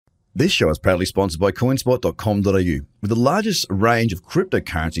This show is proudly sponsored by coinspot.com.au, with the largest range of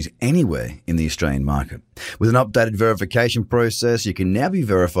cryptocurrencies anywhere in the Australian market. With an updated verification process, you can now be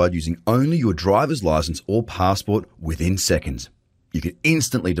verified using only your driver's license or passport within seconds. You can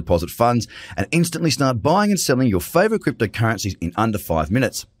instantly deposit funds and instantly start buying and selling your favourite cryptocurrencies in under 5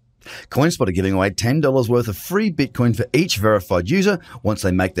 minutes. CoinSpot are giving away $10 worth of free Bitcoin for each verified user once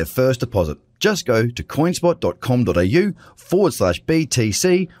they make their first deposit. Just go to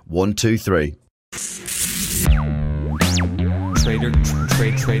coinspot.com.au/BTC123. Trader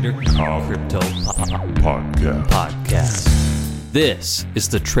Crypto Podcast. This is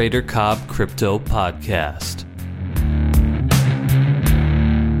the Trader Cobb Crypto Podcast.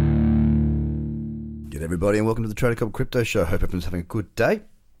 Good everybody, and welcome to the Trader Cobb Crypto Show. Hope everyone's having a good day.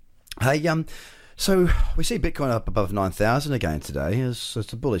 Hey, so we see Bitcoin up above 9,000 again today. It's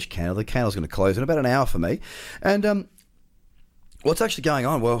a bullish candle. The candle's going to close in about an hour for me. And what's actually going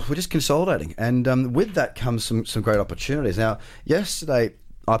on? Well, we're just consolidating. And with that comes some great opportunities. Now, yesterday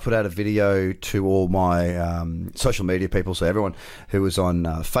I put out a video to all my social media people, so everyone who was on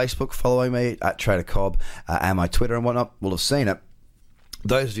Facebook following me at Trader Cobb and my Twitter and whatnot will have seen it.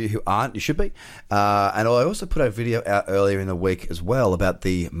 Those of you who aren't, you should be. And I also put a video out earlier in the week as well about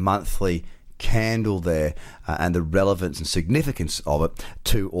the monthly candle there and the relevance and significance of it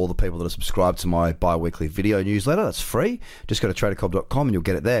to all the people that are subscribed to my bi-weekly video newsletter. That's free. Just go to tradercobb.com and you'll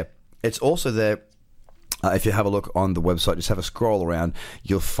get it there. It's also there. If you have a look on the website, just have a scroll around,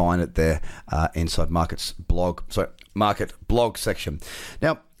 you'll find it there inside market blog section.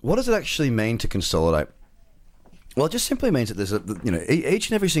 Now, what does it actually mean to consolidate? Well, it just simply means that there's each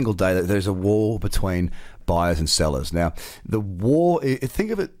and every single day that there's a war between buyers and sellers. Now, the war,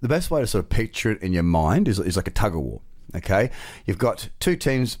 think of it, the best way to sort of picture it in your mind is like a tug of war, okay? You've got two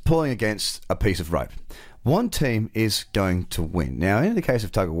teams pulling against a piece of rope. One team is going to win. Now, in the case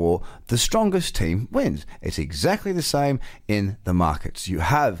of tug of war, the strongest team wins. It's exactly the same in the markets. You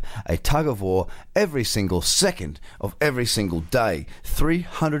have a tug of war every single second of every single day,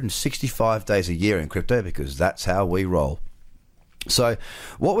 365 days a year in crypto, because that's how we roll. So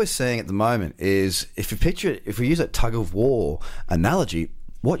what we're seeing at the moment is, if you picture it, if we use that tug of war analogy,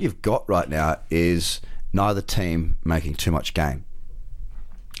 what you've got right now is neither team making too much gain.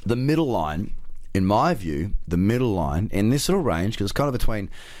 The middle line, in my view, the middle line in this little range, because it's kind of between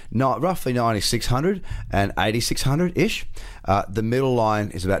roughly 9,600 and 8,600-ish, the middle line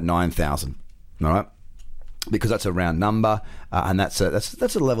is about 9,000, all right? Because that's a round number, and that's a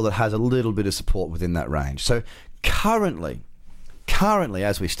level that has a little bit of support within that range. So currently,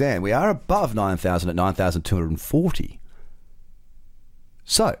 as we stand, we are above 9,000 at 9,240.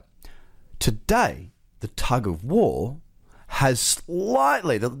 So today, the tug of war has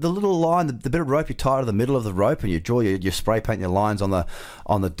slightly, the little line, the bit of rope you tie to the middle of the rope, and you draw your spray paint your lines on the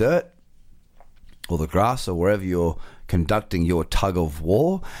dirt or the grass or wherever you're conducting your tug of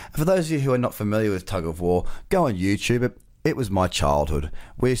war. And for those of you who are not familiar with tug of war, go on YouTube. It was my childhood.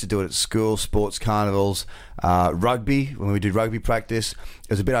 We used to do it at school, sports carnivals, rugby, when we did rugby practice. It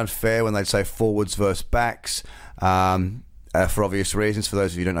was a bit unfair when they'd say forwards versus backs. For obvious reasons. For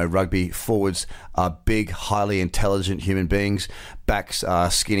those of you who don't know rugby, forwards are big, highly intelligent human beings. Backs are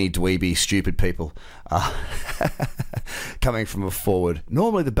skinny, dweeby, stupid people coming from a forward.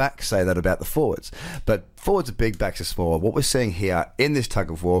 Normally the backs say that about the forwards, but forwards are big, backs are small. What we're seeing here in this tug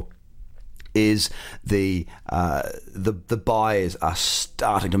of war is the buyers are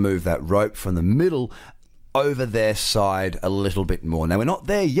starting to move that rope from the middle over their side a little bit more. Now, we're not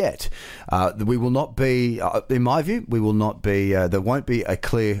there yet. We will not be, in my view, we will not be, there won't be a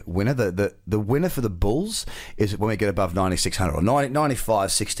clear winner. The winner for the bulls is when we get above 9,600 or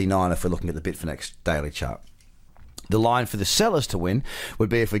 95.69 if we're looking at the Bitfinex daily chart. The line for the sellers to win would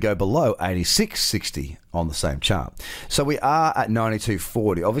be if we go below 86.60 on the same chart. So we are at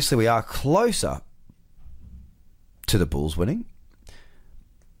 92.40. Obviously, we are closer to the bulls winning.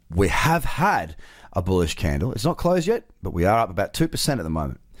 We have had a bullish candle. It's not closed yet, but we are up about 2% at the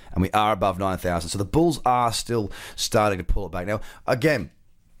moment, and we are above 9,000. So the bulls are still starting to pull it back. Now, again,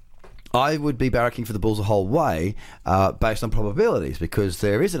 I would be barracking for the bulls the whole way based on probabilities, because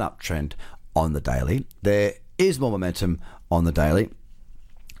there is an uptrend on the daily. There is more momentum on the daily,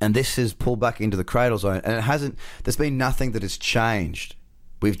 and this has pulled back into the cradle zone, and it hasn't. There's been nothing that has changed.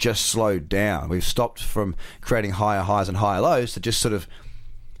 We've just slowed down. We've stopped from creating higher highs and higher lows to just sort of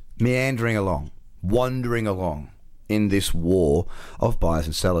meandering along, wandering along in this war of buyers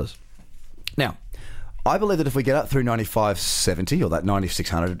and sellers. Now, I believe that if we get up through 95.70 or that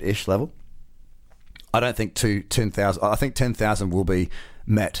 9,600-ish level, I don't think 10,000. I think 10,000 will be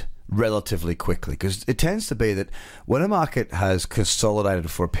met relatively quickly, because it tends to be that when a market has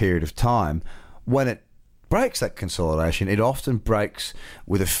consolidated for a period of time, when it breaks that consolidation, it often breaks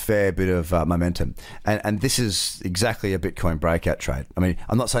with a fair bit of momentum. And this is exactly a Bitcoin breakout trade. I mean,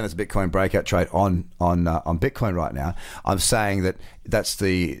 I'm not saying it's a Bitcoin breakout trade on Bitcoin right now. I'm saying that that's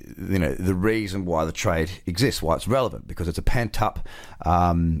the reason why the trade exists, why it's relevant, because it's a pent up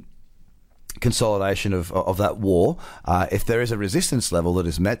consolidation of that war. If there is a resistance level that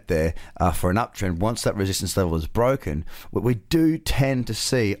is met there for an uptrend, once that resistance level is broken, we do tend to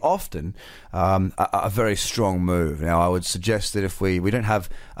see often a very strong move. Now, I would suggest that if we don't have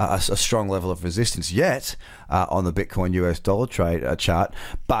a strong level of resistance yet on the Bitcoin US dollar trade chart,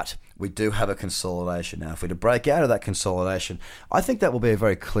 but we do have a consolidation. Now, if we're to break out of that consolidation, I think that will be a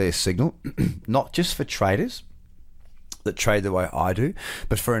very clear signal, not just for traders that trade the way I do,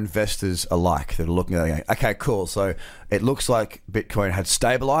 but for investors alike that are looking at it going, okay, cool. So it looks like Bitcoin had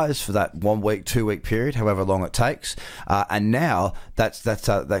stabilized for that 1 week, 2 week period, however long it takes. And now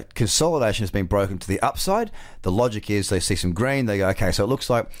that consolidation has been broken to the upside. The logic is they see some green. They go, okay, so it looks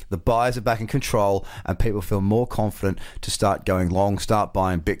like the buyers are back in control and people feel more confident to start going long, start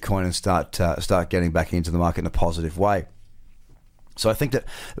buying Bitcoin and start getting back into the market in a positive way. So I think that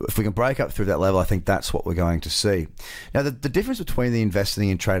if we can break up through that level, I think that's what we're going to see. Now, the difference between the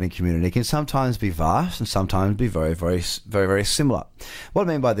investing and trading community can sometimes be vast and sometimes be very, very, very, very similar. What I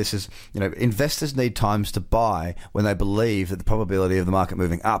mean by this is, investors need times to buy when they believe that the probability of the market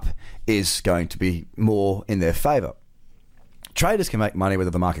moving up is going to be more in their favor. Traders can make money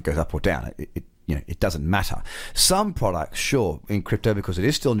whether the market goes up or down. It doesn't matter. Some products, sure, in crypto, because it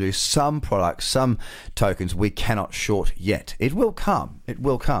is still new, some products, some tokens we cannot short yet. It will come. It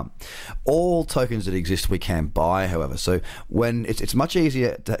will come. All tokens that exist we can buy, however. So when it's much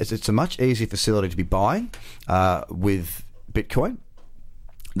easier, it's a much easier facility to be buying with Bitcoin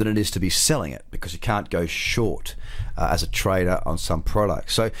than it is to be selling it, because you can't go short as a trader on some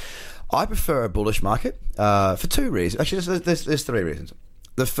products. So I prefer a bullish market for two reasons. Actually, there's three reasons.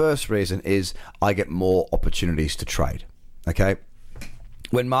 The first reason is I get more opportunities to trade, okay?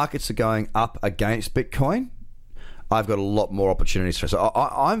 When markets are going up against Bitcoin, I've got a lot more opportunities to trade. So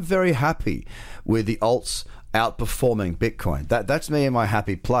I'm very happy with the alts outperforming Bitcoin. That's me in my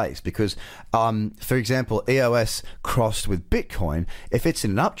happy place, because, for example, EOS crossed with Bitcoin. If it's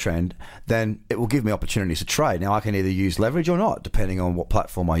in an uptrend, then it will give me opportunities to trade. Now, I can either use leverage or not, depending on what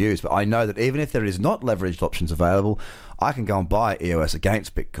platform I use. But I know that even if there is not leveraged options available, I can go and buy EOS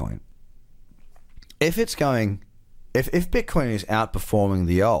against Bitcoin. If Bitcoin is outperforming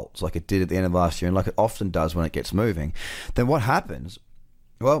the alts like it did at the end of last year, and like it often does when it gets moving, then what happens?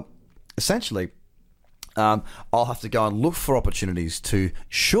 Well, essentially, I'll have to go and look for opportunities to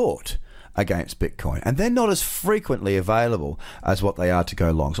short against Bitcoin, and they're not as frequently available as what they are to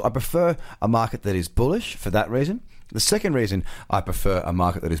go long. So I prefer a market that is bullish for that reason. The second reason I prefer a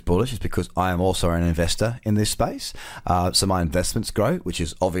market that is bullish is because I am also an investor in this space. So my investments grow, which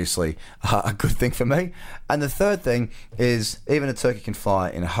is obviously a good thing for me. And the third thing is even a turkey can fly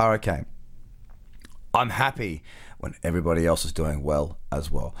in a hurricane. I'm happy when everybody else is doing well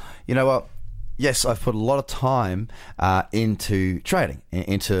as well. You know what? Yes, I've put a lot of time into trading,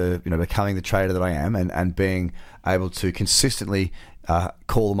 into becoming the trader that I am, and being able to consistently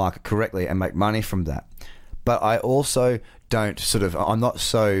call the market correctly and make money from that. But I also don't I'm not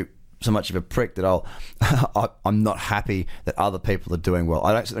so much of a prick that I'm not happy that other people are doing well.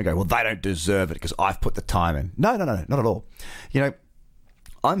 I don't sit there and go, well, they don't deserve it because I've put the time in. No, not at all.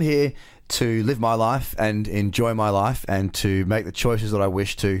 I'm here to live my life and enjoy my life and to make the choices that I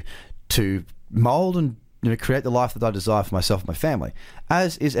wish to mold and create the life that I desire for myself and my family,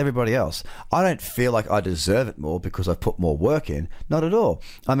 as is everybody else. I don't feel like I deserve it more because I've put more work in. Not at all.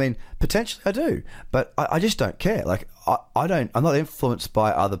 I mean, potentially I do, but I just don't care. Like I'm not influenced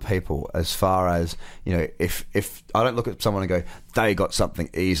by other people as far as, if I don't look at someone and go, they got something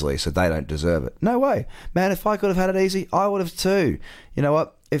easily, so they don't deserve it. No way, man. If I could have had it easy, I would have too. You know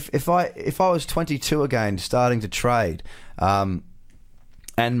what? If I was 22 again, starting to trade,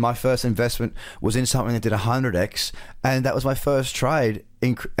 and my first investment was in something that did 100x, and that was my first trade,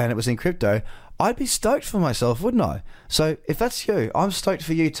 and it was in crypto, I'd be stoked for myself, wouldn't I? So if that's you, I'm stoked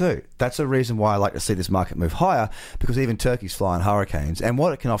for you too. That's a reason why I like to see this market move higher, because even turkeys fly in hurricanes. And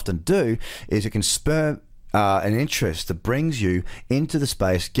what it can often do is it can spur an interest that brings you into the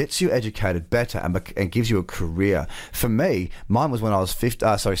space, gets you educated better, and gives you a career. For me, mine was when I was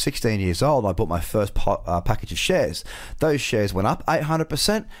 16 years old. I bought my first package of shares. Those shares went up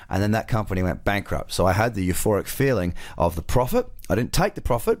 800%, and then that company went bankrupt. So I had the euphoric feeling of the profit. I didn't take the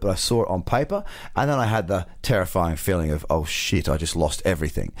profit, but I saw it on paper, and then I had the terrifying feeling of, oh shit, I just lost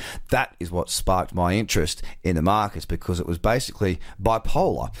everything. That is what sparked my interest in the markets, because it was basically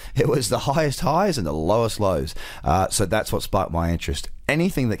bipolar. It was the highest highs and the lowest lows. So that's what sparked my interest.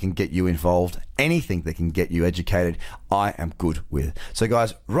 Anything that can get you involved, anything that can get you educated, I am good with. So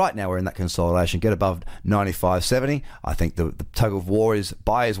guys, right now we're in that consolidation. Get above 95.70. I think the tug of war is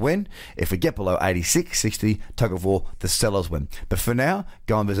buyers win. If we get below 86.60, tug of war, the sellers win. But for now,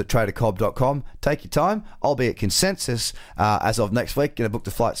 go and visit tradercobb.com. Take your time. I'll be at Consensus as of next week. Going to book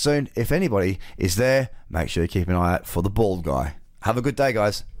the flight soon. If anybody is there, make sure you keep an eye out for the bald guy. Have a good day,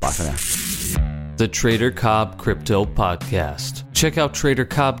 guys. Bye for now. The Trader Cobb Crypto Podcast. Check out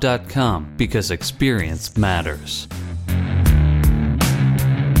tradercobb.com because experience matters.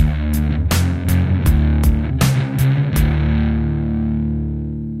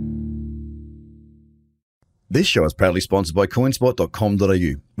 This show is proudly sponsored by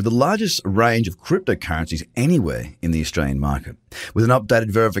coinspot.com.au, with the largest range of cryptocurrencies anywhere in the Australian market. With an updated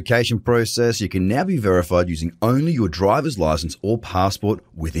verification process, you can now be verified using only your driver's license or passport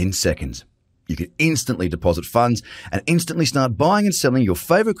within seconds. You can instantly deposit funds and instantly start buying and selling your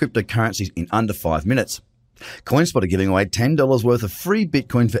favorite cryptocurrencies in under 5 minutes. CoinSpot are giving away $10 worth of free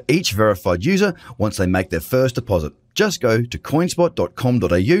Bitcoin for each verified user once they make their first deposit. Just go to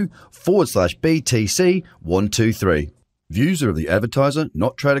coinspot.com.au/BTC123. Views are of the advertiser,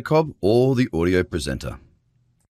 not Trader Cobb or the audio presenter.